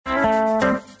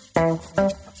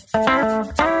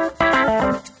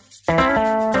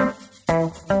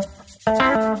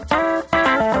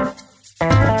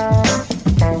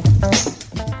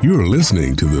You're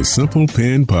listening to the Simple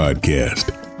Pin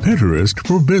Podcast, Pinterest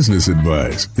for business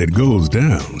advice that goes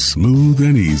down smooth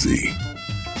and easy.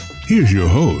 Here's your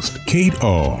host, Kate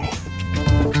Ahl.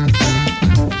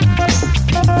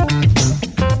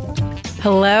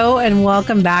 Hello and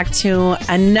welcome back to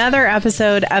another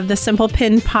episode of the Simple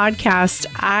Pin Podcast.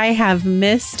 I have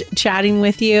missed chatting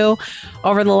with you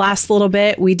over the last little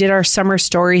bit. We did our summer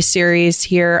story series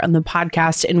here on the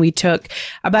podcast, and we took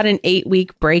about an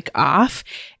 8-week break off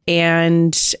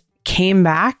and came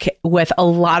back with a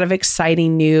lot of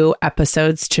exciting new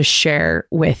episodes to share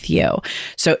with you.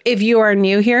 So if you are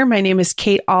new here, my name is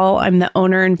Kate Ahl. I'm the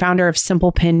owner and founder of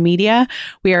Simple Pin Media.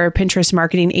 We are a Pinterest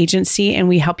marketing agency, and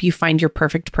we help you find your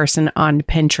perfect person on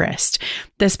Pinterest.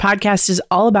 This podcast is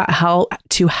all about how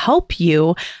to help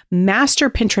you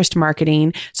master Pinterest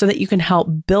marketing so that you can help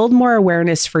build more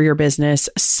awareness for your business,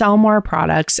 sell more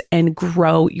products, and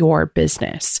grow your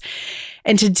business.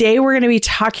 And today we're going to be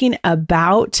talking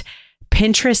about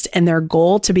Pinterest and their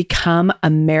goal to become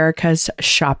America's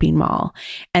shopping mall.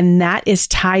 And that is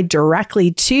tied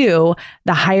directly to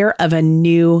the hire of a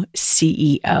new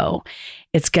CEO.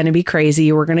 It's going to be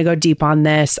crazy. We're going to go deep on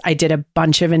this. I did a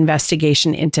bunch of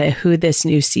investigation into who this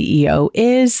new CEO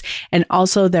is and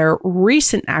also their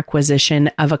recent acquisition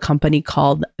of a company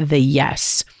called The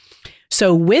Yes.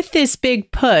 So with this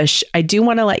big push, I do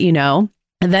want to let you know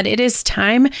that it is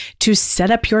time to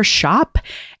set up your shop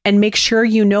and make sure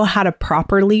you know how to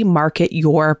properly market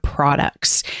your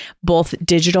products, both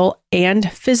digital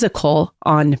and physical,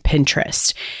 on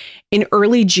Pinterest. In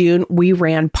early June, we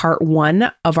ran part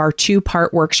 1 of our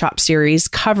 2-part workshop series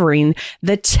covering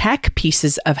the tech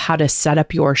pieces of how to set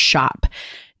up your shop.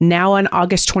 Now on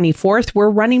August 24th,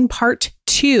 we're running part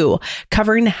 2,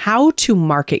 covering how to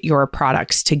market your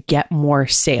products to get more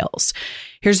sales.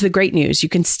 Here's the great news. You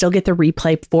can still get the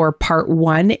replay for part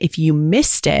 1 if you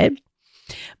missed it.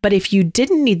 But if you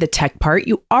didn't need the tech part,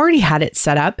 you already had it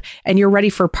set up and you're ready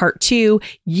for part 2,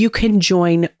 you can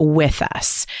join with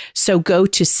us. So go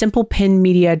to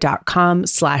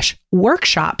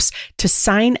simplepinmedia.com/workshops to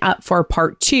sign up for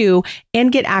part 2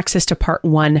 and get access to part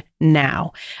 1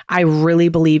 now. I really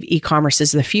believe e-commerce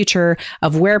is the future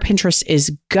of where Pinterest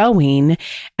is going,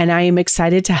 and I am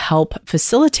excited to help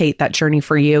facilitate that journey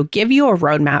for you, give you a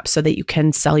roadmap so that you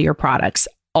can sell your products.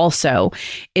 Also,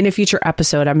 in a future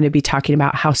episode, I'm going to be talking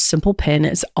about how Simple Pin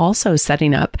is also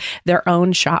setting up their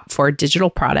own shop for digital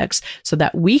products so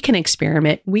that we can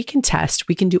experiment, we can test,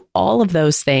 we can do all of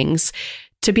those things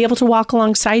to be able to walk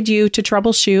alongside you to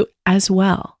troubleshoot as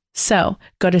well. So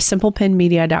go to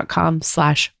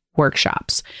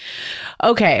simplepinmedia.com/workshops.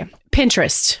 Okay,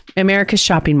 Pinterest, America's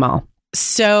shopping mall.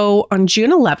 So on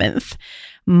June 11th,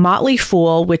 Motley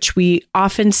Fool, which we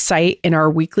often cite in our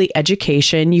weekly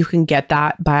education, you can get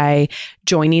that by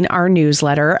joining our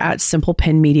newsletter at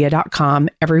simplepinmedia.com.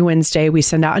 Every Wednesday, we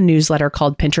send out a newsletter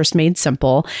called Pinterest Made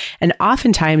Simple. And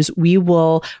oftentimes we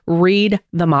will read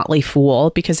the Motley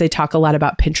Fool because they talk a lot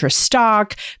about Pinterest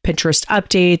stock, Pinterest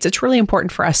updates. It's really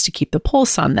important for us to keep the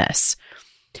pulse on this.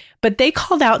 But they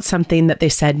called out something that they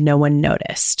said no one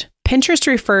noticed. Pinterest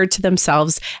referred to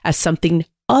themselves as something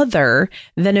other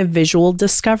than a visual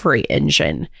discovery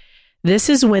engine. This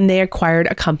is when they acquired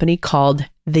a company called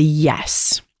The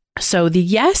Yes. So The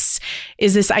Yes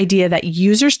is this idea that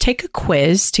users take a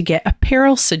quiz to get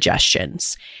apparel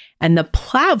suggestions, and the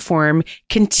platform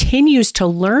continues to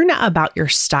learn about your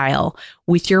style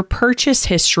with your purchase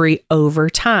history over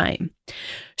time.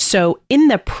 So in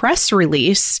the press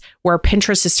release where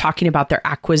Pinterest is talking about their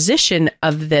acquisition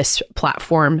of this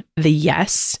platform, The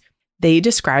Yes, they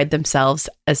described themselves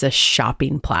as a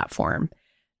shopping platform.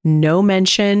 No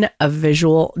mention of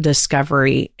visual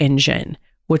discovery engine,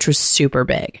 which was super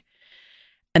big.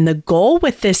 And the goal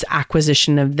with this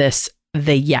acquisition of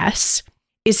The Yes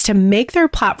is to make their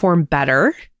platform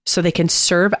better so they can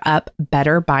serve up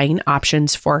better buying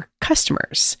options for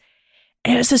customers.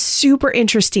 And it was a super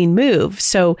interesting move.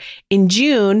 So in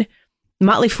June,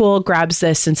 Motley Fool grabs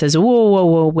this and says,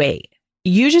 whoa, wait.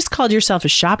 You just called yourself a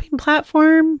shopping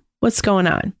platform? What's going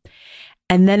on?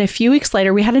 And then a few weeks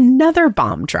later, we had another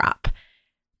bomb drop.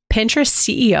 Pinterest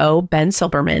CEO Ben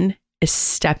Silbermann is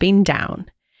stepping down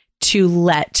to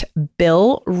let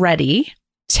Bill Ready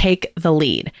take the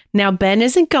lead. Now, Ben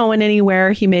isn't going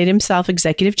anywhere. He made himself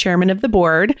executive chairman of the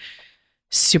board.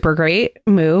 Super great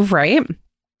move, right?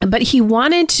 But he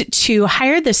wanted to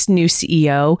hire this new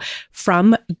CEO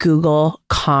from Google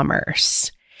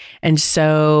Commerce. And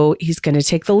so he's going to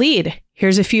take the lead.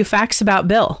 Here's a few facts about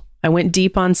Bill. I went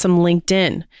deep on some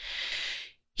LinkedIn.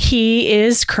 He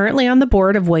is currently on the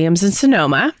board of Williams &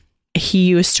 Sonoma. He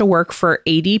used to work for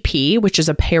ADP, which is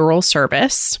a payroll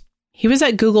service. He was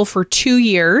at Google for 2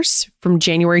 years, from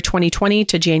January 2020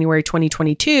 to January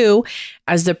 2022,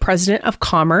 as the president of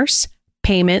commerce,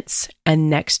 payments, and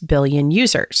next billion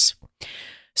users.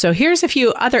 So here's a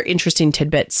few other interesting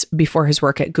tidbits before his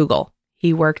work at Google.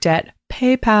 He worked at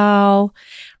PayPal.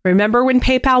 Remember when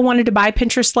PayPal wanted to buy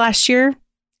Pinterest last year?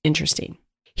 Interesting.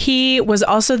 He was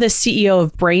also the CEO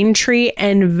of Braintree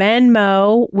and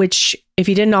Venmo, which, if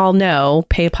you didn't all know,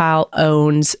 PayPal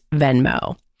owns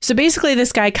Venmo. So basically,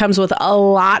 this guy comes with a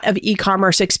lot of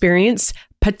e-commerce experience,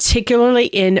 particularly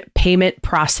in payment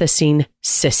processing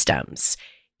systems.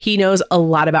 He knows a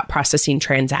lot about processing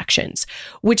transactions,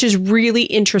 which is really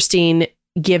interesting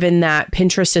given that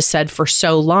Pinterest has said for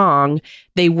so long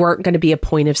they weren't going to be a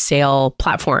point of sale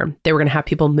platform. They were going to have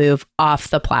people move off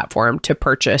the platform to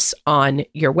purchase on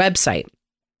your website.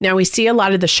 Now, we see a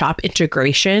lot of the shop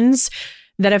integrations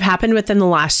that have happened within the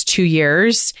last 2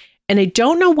 years, and I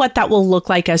don't know what that will look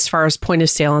like as far as point of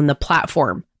sale on the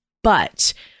platform.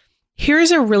 But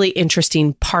here's a really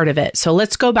interesting part of it. So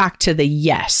let's go back to the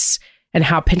Yes and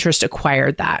how Pinterest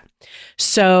acquired that.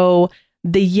 So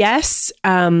the Yes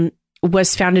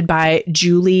was founded by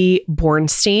Julie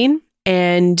Bornstein,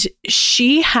 and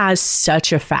she has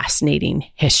such a fascinating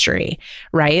history,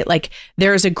 right? Like,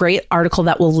 there's a great article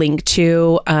that we'll link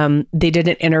to. They did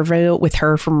an interview with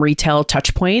her from Retail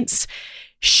Touchpoints.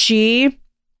 She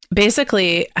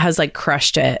basically has like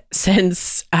crushed it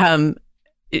since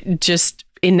just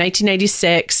in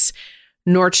 1996,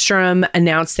 Nordstrom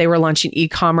announced they were launching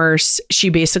e-commerce. She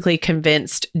basically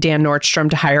convinced Dan Nordstrom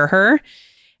to hire her.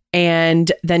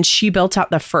 And then she built out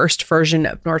the first version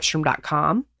of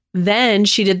Nordstrom.com. Then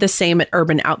she did the same at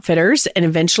Urban Outfitters and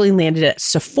eventually landed at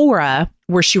Sephora,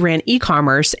 where she ran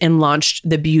e-commerce and launched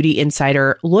the Beauty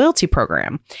Insider loyalty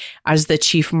program as the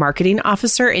chief marketing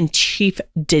officer and chief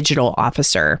digital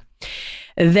officer.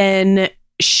 Then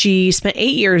she spent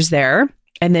 8 years there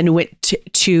and then went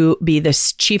to be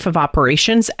the chief of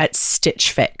operations at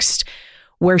Stitch Fix,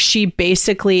 where she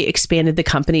basically expanded the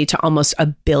company to almost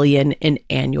 $1 billion in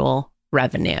annual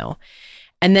revenue.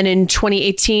 And then in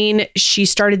 2018, she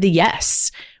started the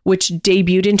Yes, which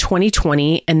debuted in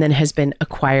 2020 and then has been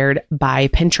acquired by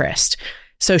Pinterest.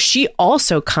 So she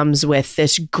also comes with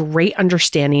this great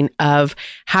understanding of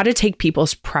how to take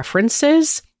people's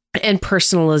preferences and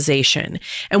personalization.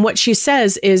 And what she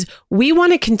says is, we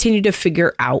want to continue to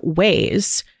figure out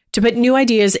ways to put new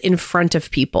ideas in front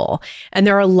of people. And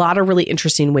there are a lot of really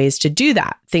interesting ways to do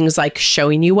that. Things like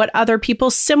showing you what other people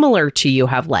similar to you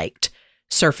have liked,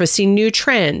 surfacing new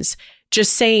trends,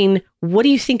 just saying, what do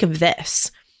you think of this?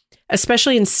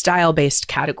 Especially in style-based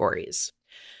categories.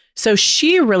 So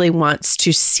she really wants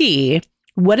to see,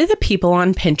 what do the people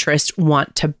on Pinterest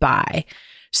want to buy?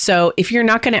 So if you're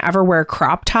not going to ever wear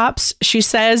crop tops, she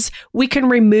says, we can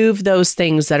remove those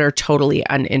things that are totally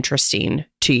uninteresting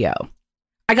to you.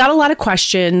 I got a lot of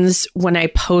questions when I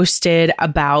posted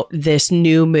about this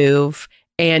new move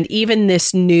and even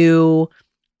this new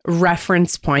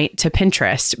reference point to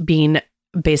Pinterest being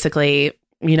basically,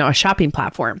 a shopping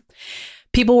platform.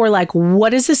 People were like,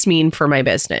 what does this mean for my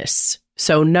business?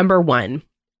 So number one,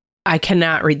 I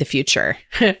cannot read the future.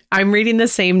 I'm reading the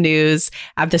same news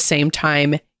at the same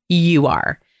time you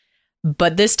are.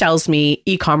 But this tells me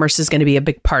e-commerce is going to be a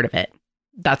big part of it.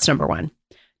 That's number one.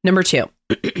 Number two,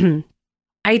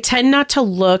 I tend not to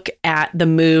look at the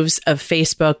moves of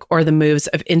Facebook or the moves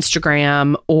of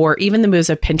Instagram or even the moves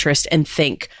of Pinterest and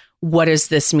think, what does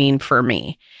this mean for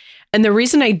me? And the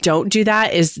reason I don't do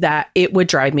that is that it would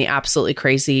drive me absolutely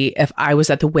crazy if I was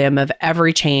at the whim of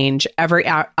every change, every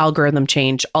algorithm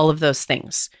change, all of those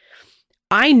things.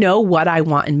 I know what I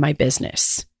want in my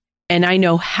business and I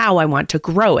know how I want to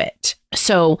grow it.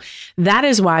 So that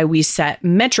is why we set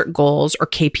metric goals or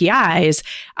KPIs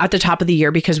at the top of the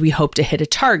year, because we hope to hit a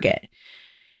target.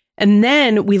 And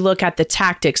then we look at the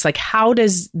tactics, like how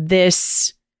does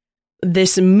this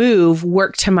move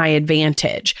work to my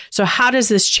advantage? So how does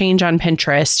this change on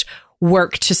Pinterest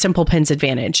work to Simple Pin's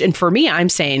advantage? And for me, I'm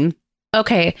saying,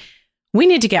 okay, we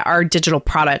need to get our digital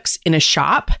products in a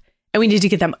shop and we need to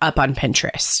get them up on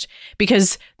Pinterest,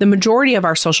 because the majority of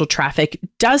our social traffic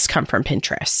does come from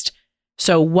Pinterest.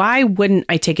 So why wouldn't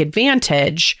I take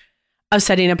advantage of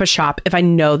setting up a shop if I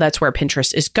know that's where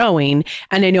Pinterest is going?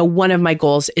 And I know one of my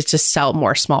goals is to sell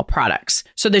more small products.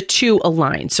 So the two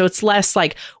align. So it's less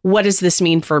like, what does this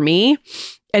mean for me?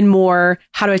 And more,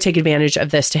 how do I take advantage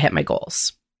of this to hit my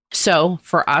goals? So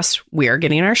for us, we are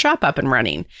getting our shop up and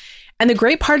running. And the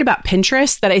great part about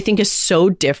Pinterest that I think is so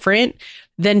different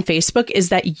than Facebook is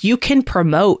that you can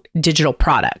promote digital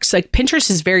products. Like Pinterest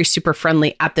is very super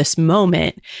friendly at this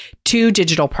moment to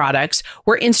digital products,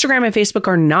 where Instagram and Facebook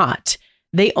are not.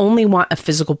 They only want a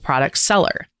physical product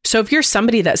seller. So if you're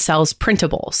somebody that sells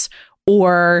printables,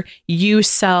 or you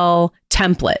sell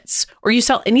templates, or you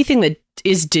sell anything that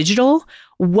is digital,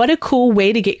 what a cool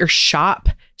way to get your shop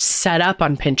set up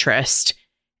on Pinterest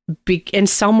and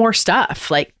sell more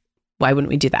stuff. Like, why wouldn't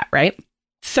we do that, right?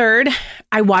 Third,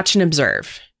 I watch and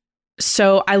observe.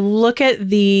 So I look at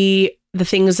the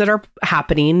things that are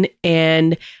happening,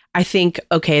 and I think,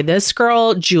 okay, this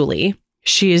girl, Julie,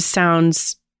 she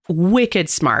sounds wicked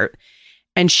smart,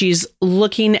 and she's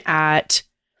looking at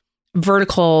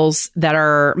verticals that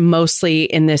are mostly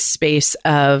in this space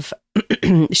of,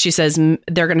 she says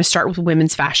they're going to start with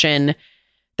women's fashion.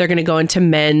 They're going to go into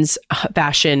men's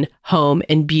fashion, home,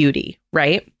 and beauty,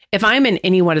 right? If I'm in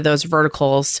any one of those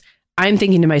verticals, I'm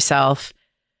thinking to myself,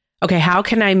 okay, how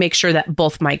can I make sure that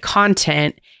both my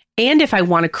content and if I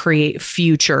want to create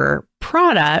future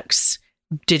products,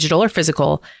 digital or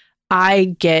physical,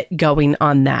 I get going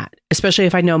on that, especially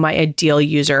if I know my ideal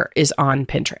user is on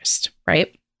Pinterest,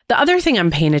 right? The other thing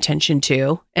I'm paying attention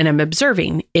to and I'm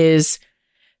observing is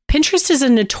Pinterest is a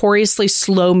notoriously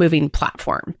slow-moving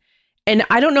platform. And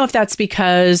I don't know if that's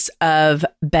because of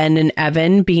Ben and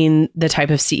Evan being the type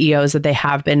of CEOs that they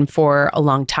have been for a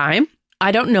long time.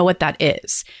 I don't know what that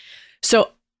is. So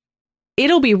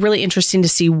it'll be really interesting to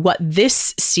see what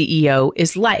this CEO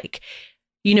is like.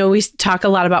 You know, we talk a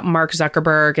lot about Mark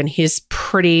Zuckerberg, and he's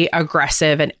pretty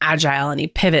aggressive and agile, and he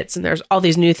pivots, and there's all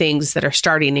these new things that are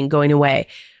starting and going away.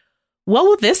 What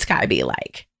will this guy be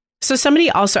like? So somebody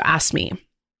also asked me,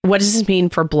 what does this mean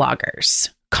for bloggers,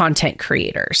 content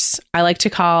creators? I like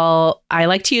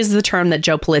to use the term that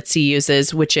Joe Pulizzi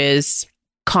uses, which is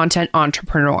content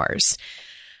entrepreneurs.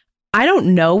 I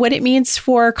don't know what it means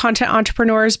for content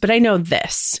entrepreneurs, but I know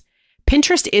this.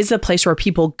 Pinterest is a place where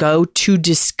people go to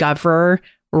discover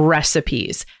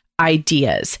recipes,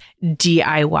 ideas,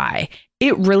 DIY.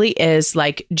 It really is,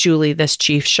 like Julie, this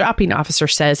chief shopping officer,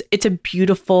 says, it's a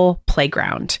beautiful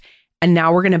playground. And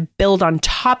now we're going to build on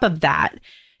top of that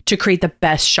to create the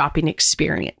best shopping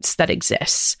experience that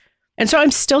exists. And so I'm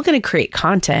still going to create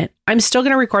content. I'm still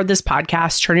going to record this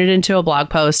podcast, turn it into a blog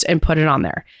post, and put it on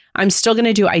there. I'm still going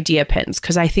to do idea pins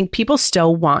because I think people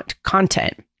still want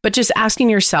content. But just asking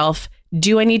yourself,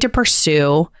 do I need to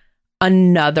pursue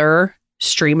another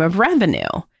stream of revenue?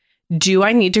 Do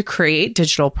I need to create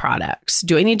digital products?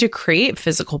 Do I need to create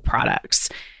physical products?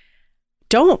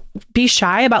 Don't be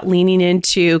shy about leaning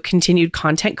into continued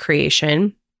content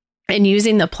creation and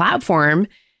using the platform,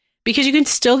 because you can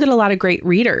still get a lot of great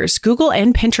readers. Google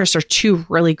and Pinterest are two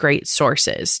really great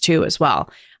sources too, as well.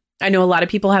 I know a lot of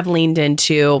people have leaned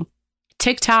into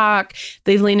TikTok.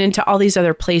 They've leaned into all these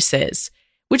other places,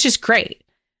 which is great.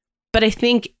 But I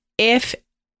think if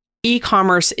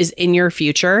e-commerce is in your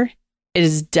future, it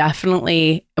is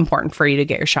definitely important for you to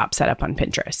get your shop set up on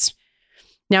Pinterest.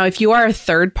 Now, if you are a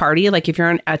third party, like if you're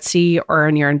on Etsy or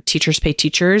you're on Teachers Pay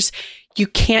Teachers, you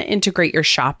can't integrate your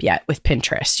shop yet with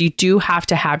Pinterest. You do have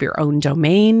to have your own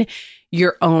domain,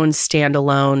 your own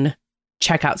standalone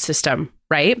checkout system,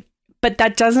 right? But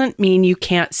that doesn't mean you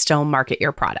can't still market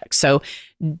your product. So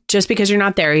just because you're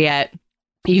not there yet,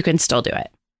 you can still do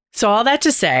it. So all that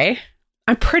to say,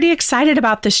 I'm pretty excited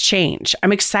about this change.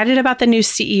 I'm excited about the new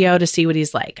CEO to see what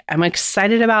he's like. I'm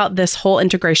excited about this whole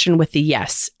integration with the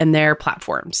Yes and their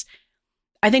platforms.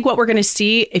 I think what we're going to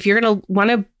see, if you're going to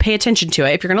want to pay attention to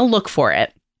it, if you're going to look for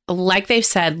it, like they've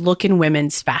said, look in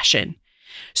women's fashion.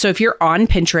 So if you're on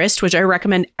Pinterest, which I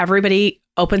recommend everybody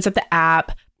opens up the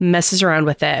app, messes around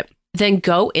with it, then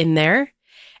go in there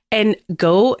and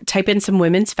go type in some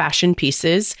women's fashion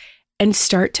pieces and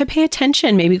start to pay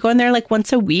attention. Maybe go in there like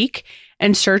once a week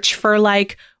and search for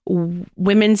like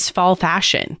women's fall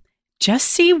fashion. Just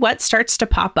see what starts to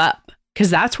pop up, because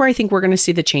that's where I think we're going to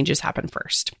see the changes happen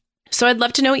first. So I'd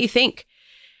love to know what you think.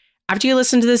 After you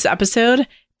listen to this episode,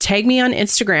 tag me on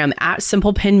Instagram at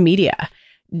SimplePinMedia.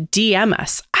 DM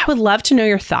us. I would love to know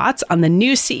your thoughts on the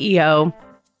new CEO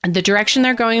and the direction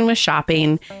they're going with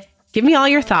shopping. Give me all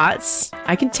your thoughts.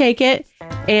 I can take it.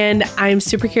 And I'm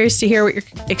super curious to hear what you're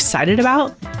excited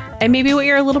about and maybe what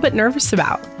you're a little bit nervous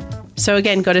about. So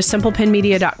again, go to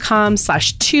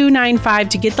simplepinmedia.com/295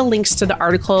 to get the links to the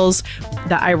articles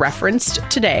that I referenced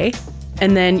today.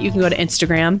 And then you can go to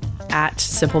Instagram at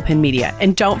SimplePinMedia.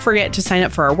 And don't forget to sign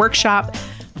up for our workshop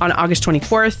on August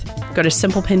 24th. Go to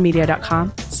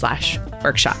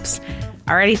simplepinmedia.com/workshops.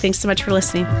 Alrighty, thanks so much for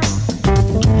listening.